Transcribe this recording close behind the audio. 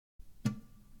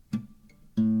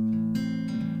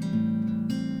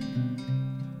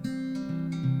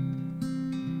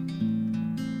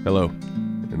Hello,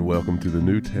 and welcome to the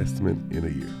New Testament in a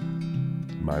Year.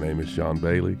 My name is Sean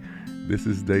Bailey. This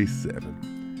is day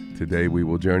 7. Today we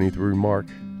will journey through Mark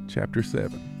chapter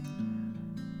 7.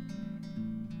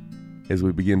 As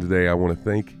we begin today, I want to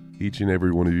thank each and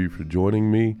every one of you for joining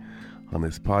me on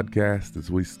this podcast as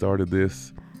we started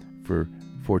this for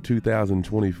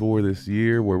 2024 this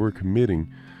year, where we're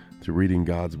committing to reading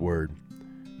God's Word.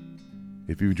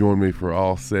 If you join me for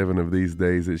all 7 of these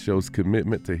days, it shows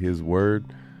commitment to His Word.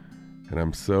 And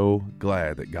I'm so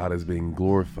glad that God is being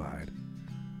glorified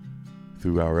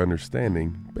through our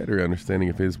better understanding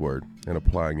of His Word and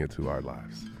applying it to our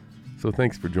lives. So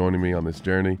thanks for joining me on this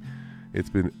journey.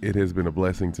 It has been a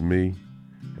blessing to me,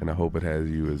 and I hope it has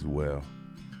you as well.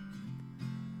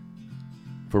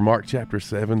 For Mark chapter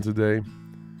 7 today,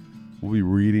 we'll be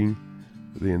reading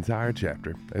the entire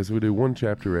chapter, as we do one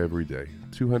chapter every day.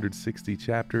 260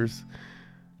 chapters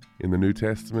in the New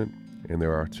Testament, and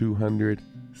there are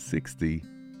 260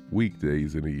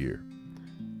 weekdays in a year.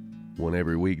 One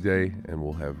every weekday, and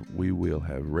we will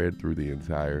have read through the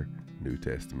entire New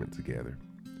Testament together.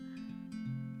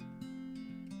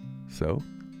 So,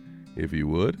 if you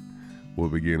would, we'll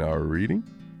begin our reading.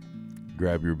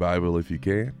 Grab your Bible if you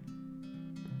can.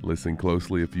 Listen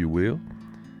closely if you will,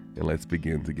 and let's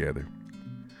begin together.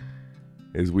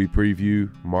 As we preview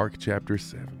Mark chapter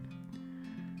 7,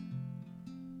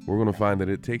 we're going to find that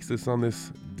it takes us on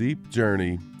this deep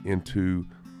journey into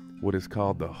what is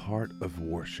called the heart of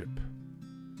worship.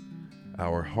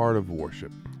 Our heart of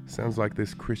worship. Sounds like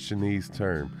this Christianese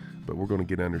term, but we're going to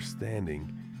get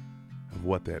understanding of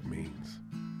what that means.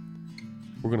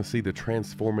 We're going to see the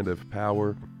transformative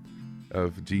power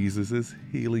of Jesus'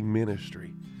 healing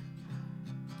ministry.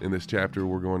 In this chapter,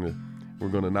 we're going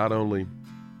to not only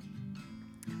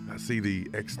see the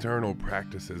external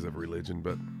practices of religion,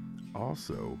 but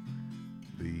also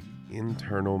the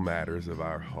internal matters of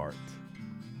our heart.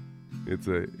 It's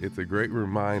a great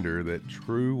reminder that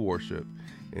true worship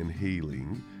and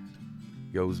healing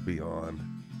goes beyond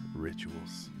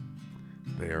rituals.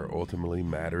 They are ultimately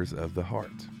matters of the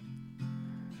heart.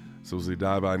 So as we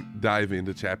dive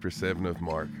into chapter 7 of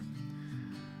Mark,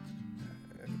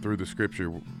 through the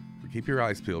scripture, keep your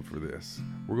eyes peeled for this.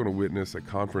 We're going to witness a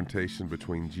confrontation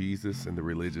between Jesus and the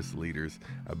religious leaders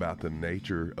about the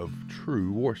nature of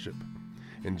true worship.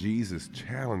 And Jesus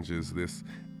challenges this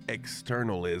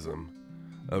externalism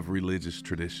of religious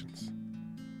traditions.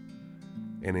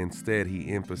 And instead, he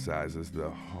emphasizes the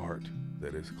heart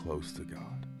that is close to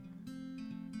God.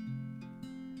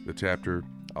 The chapter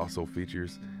also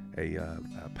features a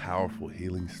powerful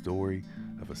healing story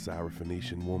of a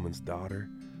Syrophoenician woman's daughter.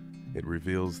 It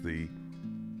reveals the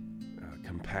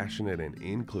compassionate and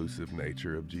inclusive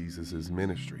nature of Jesus'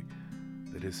 ministry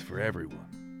that is for everyone.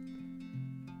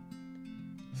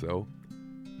 So,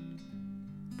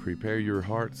 prepare your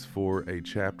hearts for a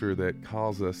chapter that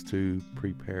calls us to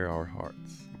prepare our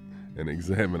hearts and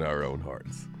examine our own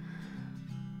hearts.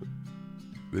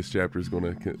 This chapter is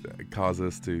going to cause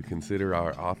us to consider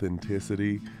our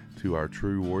authenticity to our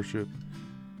true worship.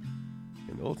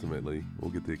 And ultimately,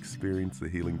 we'll get to experience the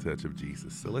healing touch of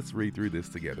Jesus. So let's read through this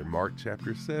together. Mark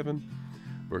chapter 7,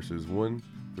 verses 1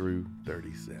 through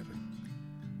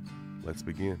 37. Let's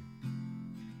begin.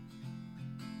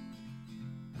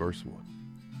 Verse 1.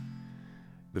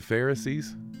 The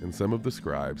Pharisees and some of the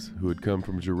scribes who had come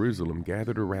from Jerusalem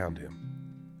gathered around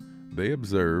him. They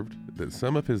observed that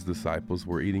some of his disciples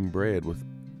were eating bread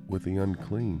with the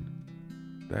unclean,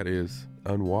 that is,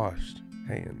 unwashed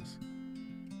hands.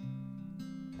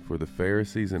 For the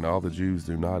Pharisees and all the Jews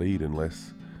do not eat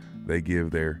unless they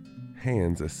give their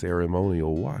hands a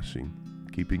ceremonial washing,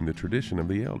 keeping the tradition of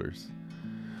the elders.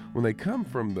 When they come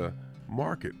from the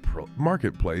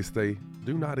marketplace, they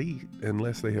do not eat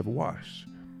unless they have washed.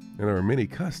 And there are many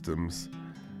customs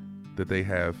that they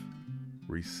have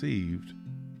received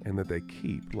and that they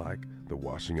keep, like the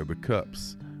washing of the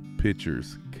cups,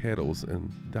 pitchers, kettles,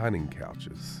 and dining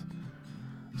couches.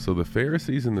 So the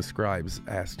Pharisees and the scribes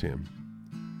asked him,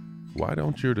 "Why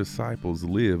don't your disciples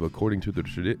live according to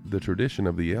the tradition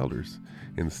of the elders,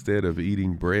 instead of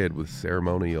eating bread with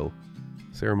ceremonially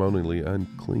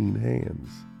unclean hands?"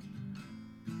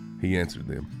 He answered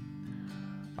them,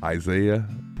 "Isaiah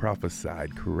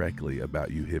prophesied correctly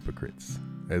about you hypocrites,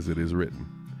 as it is written,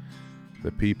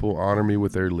 'The people honor me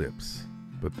with their lips,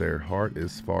 but their heart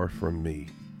is far from me.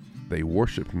 They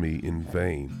worship me in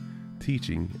vain,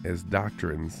 teaching as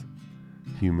doctrines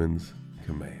humans'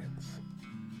 commands.'"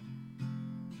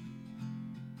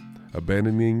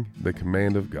 Abandoning the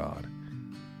command of God,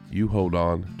 you hold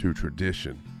on to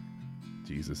tradition,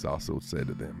 Jesus also said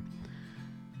to them.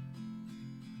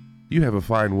 You have a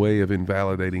fine way of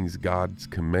invalidating God's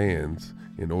commands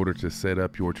in order to set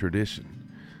up your tradition.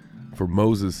 For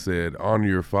Moses said, "Honor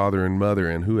your father and mother,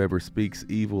 and whoever speaks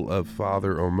evil of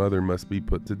father or mother must be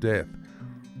put to death."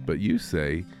 But you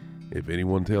say, "If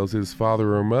anyone tells his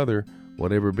father or mother,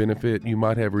 whatever benefit you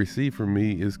might have received from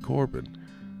me is Corban,"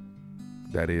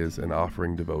 that is, an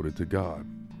offering devoted to God.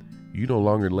 You no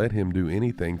longer let him do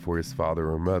anything for his father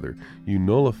or mother. You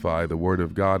nullify the word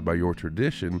of God by your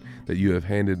tradition that you have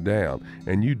handed down,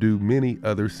 and you do many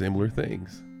other similar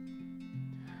things.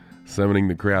 Summoning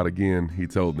the crowd again, he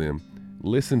told them,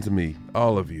 "Listen to me,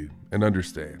 all of you, and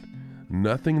understand.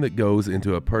 Nothing that goes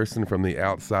into a person from the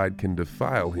outside can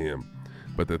defile him,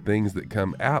 but the things that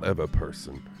come out of a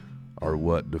person are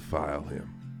what defile him."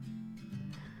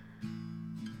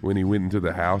 When he went into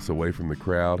the house away from the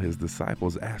crowd, his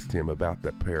disciples asked him about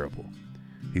that parable.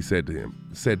 He said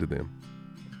to them,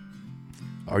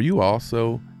 "Are you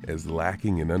also as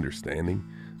lacking in understanding?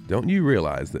 Don't you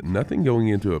realize that nothing going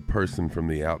into a person from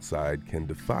the outside can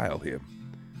defile him?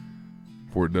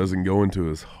 For it doesn't go into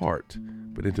his heart,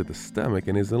 but into the stomach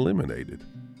and is eliminated."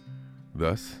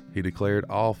 Thus he declared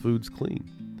all foods clean.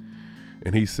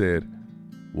 And he said,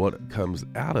 "What comes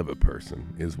out of a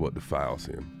person is what defiles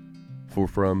him. For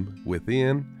from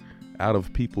within, out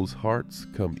of people's hearts,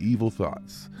 come evil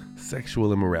thoughts,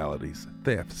 sexual immoralities,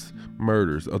 thefts,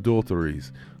 murders,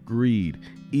 adulteries, greed,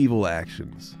 evil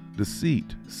actions,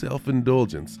 deceit,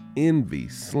 self-indulgence, envy,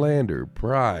 slander,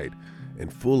 pride,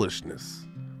 and foolishness.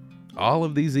 All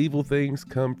of these evil things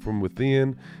come from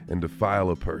within and defile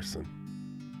a person."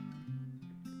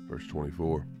 Verse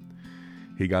 24.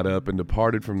 He got up and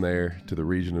departed from there to the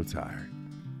region of Tyre.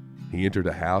 He entered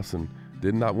a house and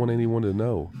did not want anyone to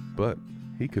know, but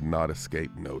he could not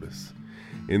escape notice.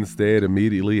 Instead,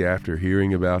 immediately after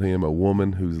hearing about him, a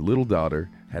woman whose little daughter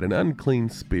had an unclean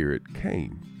spirit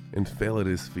came and fell at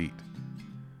his feet.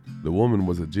 The woman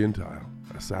was a Gentile,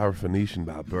 a Syrophoenician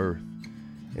by birth,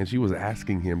 and she was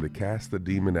asking him to cast the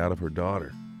demon out of her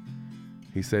daughter.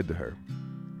 He said to her,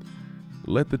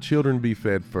 "Let the children be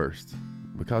fed first,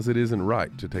 because it isn't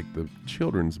right to take the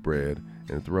children's bread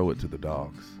and throw it to the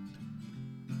dogs."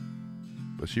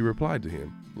 But she replied to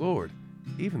him, "Lord,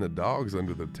 even the dogs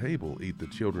under the table eat the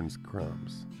children's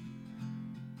crumbs."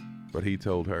 But he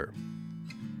told her,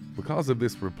 "Because of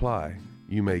this reply,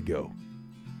 you may go.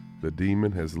 The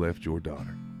demon has left your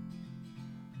daughter."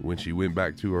 When she went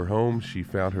back to her home, she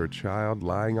found her child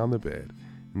lying on the bed,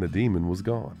 and the demon was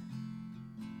gone.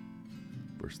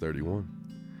 Verse 31.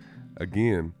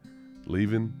 Again,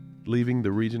 leaving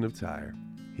the region of Tyre,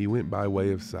 he went by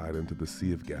way of Sidon to the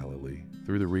Sea of Galilee,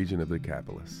 through the region of the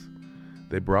Decapolis.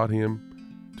 They brought him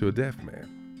to a deaf man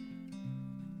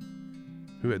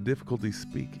who had difficulty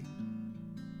speaking,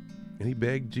 and he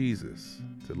begged Jesus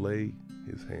to lay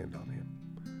his hand on him.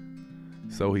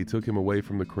 So he took him away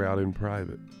from the crowd in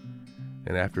private,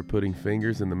 and after putting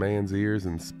fingers in the man's ears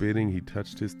and spitting, he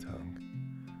touched his tongue.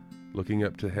 Looking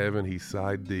up to heaven, he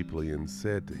sighed deeply and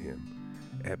said to him,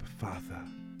 "Ephphatha,"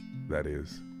 that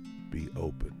is, "be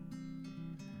open."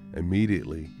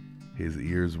 Immediately his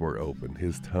ears were opened,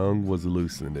 his tongue was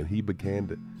loosened, and he began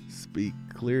to speak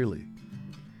clearly.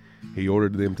 He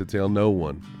ordered them to tell no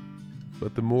one,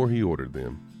 but the more he ordered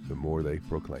them, the more they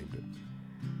proclaimed it.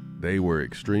 They were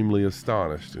extremely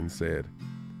astonished and said,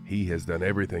 "He has done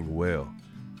everything well.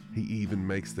 He even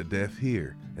makes the deaf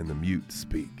hear and the mute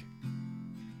speak."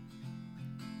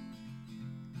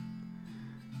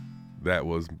 That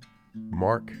was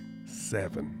Mark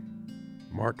 7.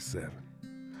 Mark 7.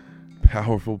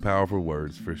 Powerful, powerful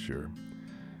words for sure.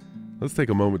 Let's take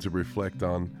a moment to reflect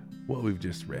on what we've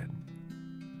just read.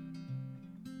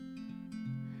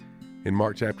 In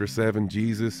Mark chapter 7,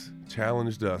 Jesus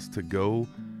challenged us to go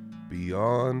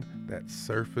beyond that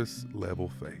surface level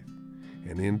faith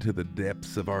and into the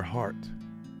depths of our heart.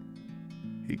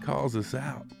 He calls us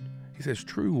out. He says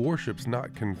true worship's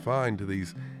not confined to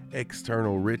these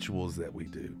external rituals that we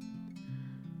do,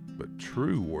 but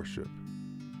true worship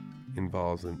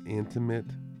involves an intimate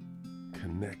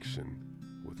connection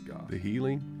with God. The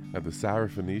healing of the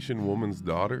Syrophoenician woman's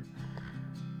daughter,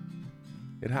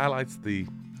 it highlights the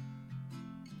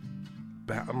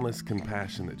boundless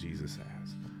compassion that Jesus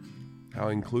has, how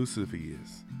inclusive he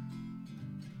is.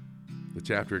 The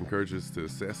chapter encourages us to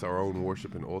assess our own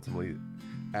worship and ultimately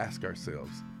ask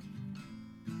ourselves,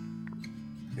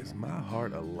 is my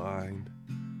heart aligned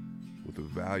with the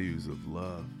values of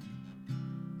love,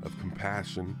 of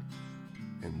compassion,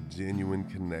 and genuine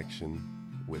connection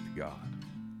with God?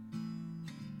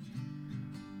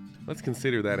 Let's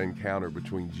consider that encounter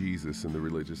between Jesus and the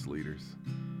religious leaders.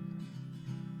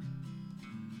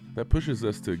 That pushes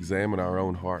us to examine our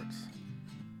own hearts.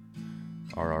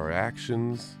 Are our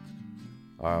actions,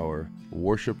 our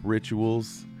worship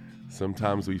rituals,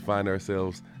 sometimes we find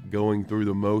ourselves going through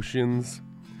the motions.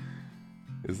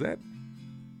 Is that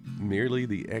merely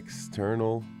the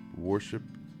external worship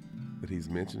that he's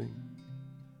mentioning?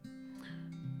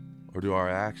 Or do our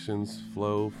actions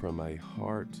flow from a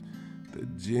heart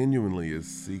that genuinely is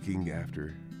seeking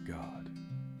after God?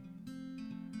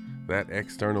 That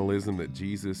externalism that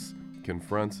Jesus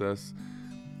confronts us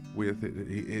with,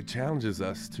 it challenges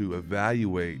us to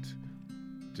evaluate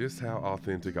just how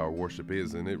authentic our worship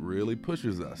is, and it really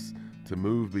pushes us to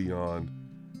move beyond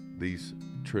these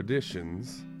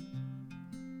traditions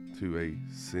to a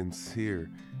sincere,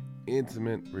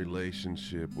 intimate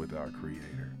relationship with our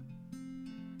Creator.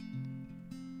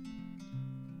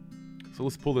 So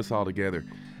let's pull this all together.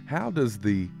 How does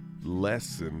the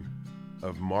lesson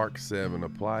of Mark 7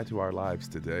 apply to our lives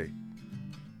today?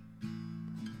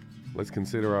 Let's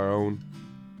consider our own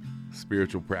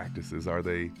spiritual practices. Are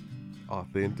they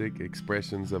authentic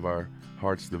expressions of our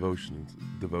heart's devotion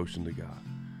to God?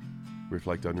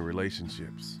 Reflect on your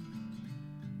relationships.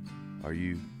 Are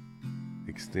you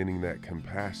extending that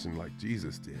compassion like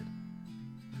Jesus did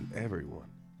to everyone,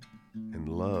 and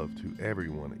love to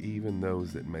everyone, even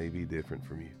those that may be different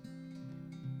from you?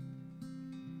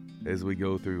 As we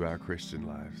go through our Christian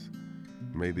lives,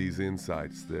 may these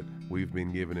insights that we've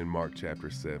been given in Mark chapter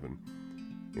 7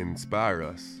 inspire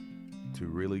us to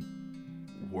really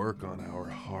work on our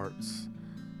hearts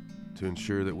to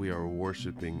ensure that we are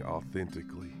worshiping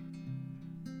authentically.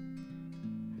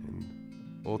 And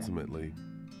ultimately,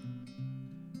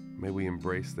 may we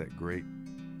embrace that great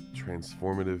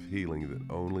transformative healing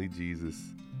that only Jesus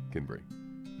can bring.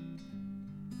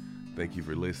 Thank you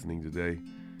for listening today.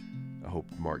 I hope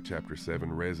Mark chapter 7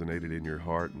 resonated in your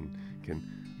heart and can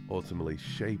ultimately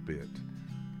shape it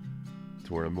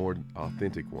toward a more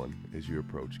authentic one as you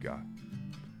approach God.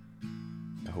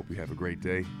 I hope you have a great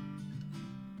day.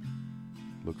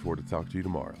 Look forward to talking to you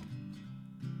tomorrow.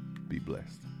 Be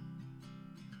blessed.